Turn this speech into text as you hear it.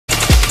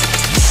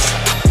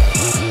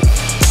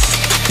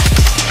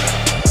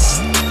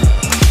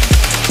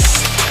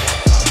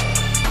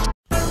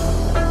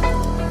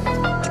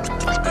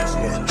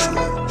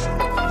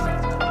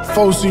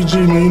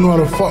4CG, man. You know how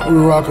the fuck we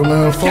rockin',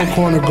 man. 4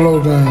 corner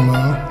glow game,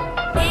 man.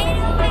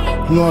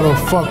 You know how the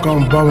fuck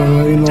I'm bumming,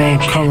 man. You know I'm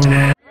coming,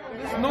 man.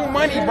 This new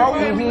money, bro.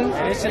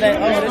 This shit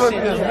ain't real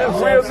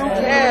new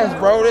cash,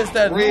 bro. This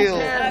that real.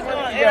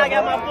 And I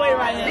got my boy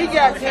right here. He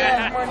got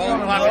cash money.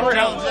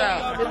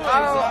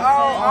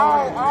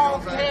 All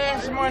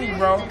cash money,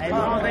 bro.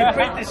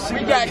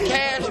 We got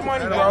cash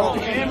money, bro.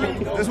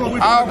 That's what we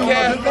all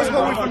cash. That's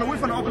what we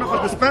finna open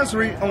up a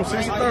dispensary on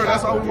 63rd.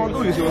 That's all we gonna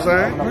do. You see what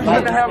I'm saying? We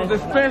finna have a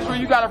dispensary.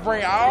 You gotta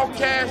bring all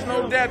cash,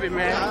 no debit,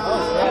 man.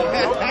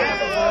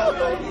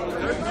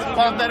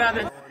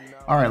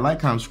 All right, like,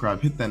 comment,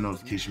 subscribe, hit that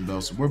notification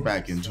bell. So we're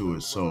back into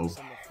it. So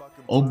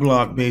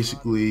O-Block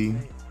basically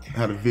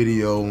had a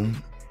video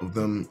of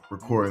them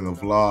recording a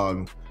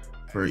vlog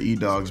for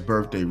E-Dog's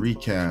birthday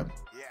recap,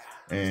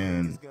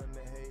 and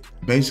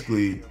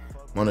basically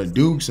one of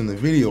Duke's in the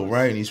video,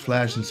 right, and he's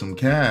flashing some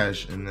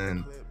cash, and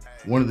then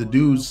one of the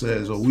dudes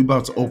says, oh, we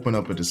about to open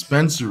up a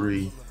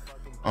dispensary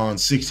on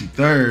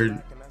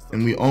 63rd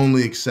and we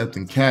only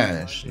accepting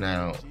cash.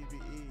 Now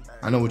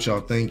I know what y'all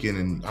thinking,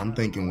 and I'm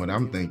thinking what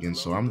I'm thinking,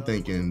 so I'm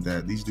thinking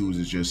that these dudes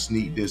is just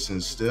sneak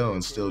dissing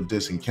still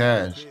dissing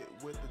cash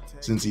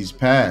since he's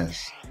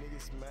passed.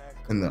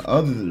 And the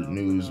other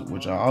news,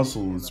 which I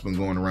also, it's been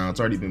going around, it's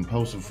already been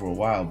posted for a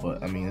while,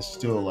 but I mean, it's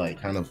still like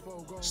kind of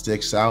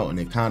sticks out and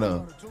it kind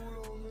of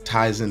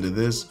ties into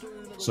this.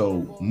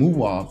 So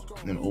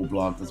Muwop, an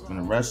O-Block that's been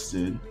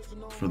arrested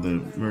for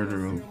the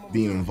murder of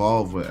being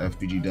involved with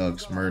FBG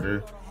Duck's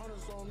murder.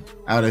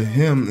 Out of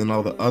him and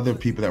all the other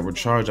people that were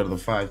charged, out of the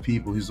 5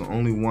 people, he's the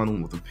only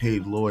one with a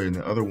paid lawyer, and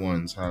the other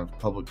ones have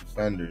public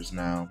defenders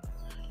now.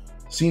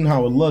 Seeing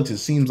how it looks, it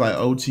seems like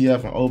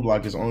OTF and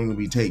O-Block is only going to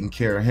be taking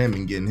care of him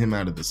and getting him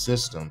out of the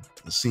system.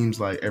 It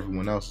seems like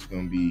everyone else is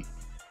going to be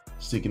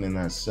sticking in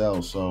that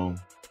cell. So,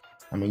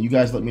 I mean, you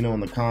guys let me know in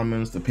the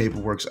comments. The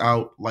paperwork's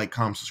out. Like,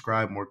 comment,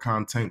 subscribe. More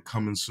content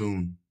coming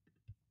soon.